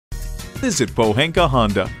Visit Pohanka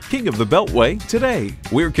Honda, King of the Beltway, today.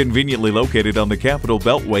 We're conveniently located on the Capitol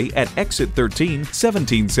Beltway at Exit 13,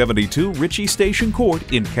 1772 Ritchie Station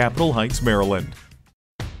Court in Capitol Heights, Maryland.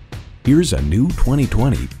 Here's a new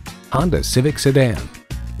 2020 Honda Civic sedan.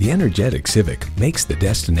 The energetic Civic makes the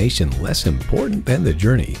destination less important than the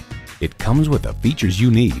journey. It comes with the features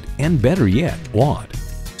you need and, better yet, want.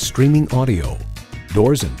 Streaming audio,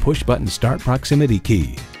 doors and push-button start proximity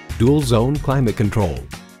key, dual-zone climate control,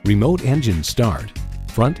 remote engine start,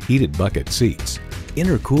 front heated bucket seats,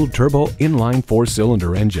 intercooled turbo inline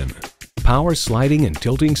 4-cylinder engine, power sliding and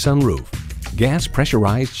tilting sunroof, gas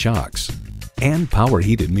pressurized shocks, and power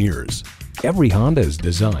heated mirrors. Every Honda is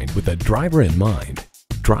designed with the driver in mind.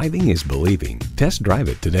 Driving is believing. Test drive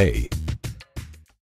it today.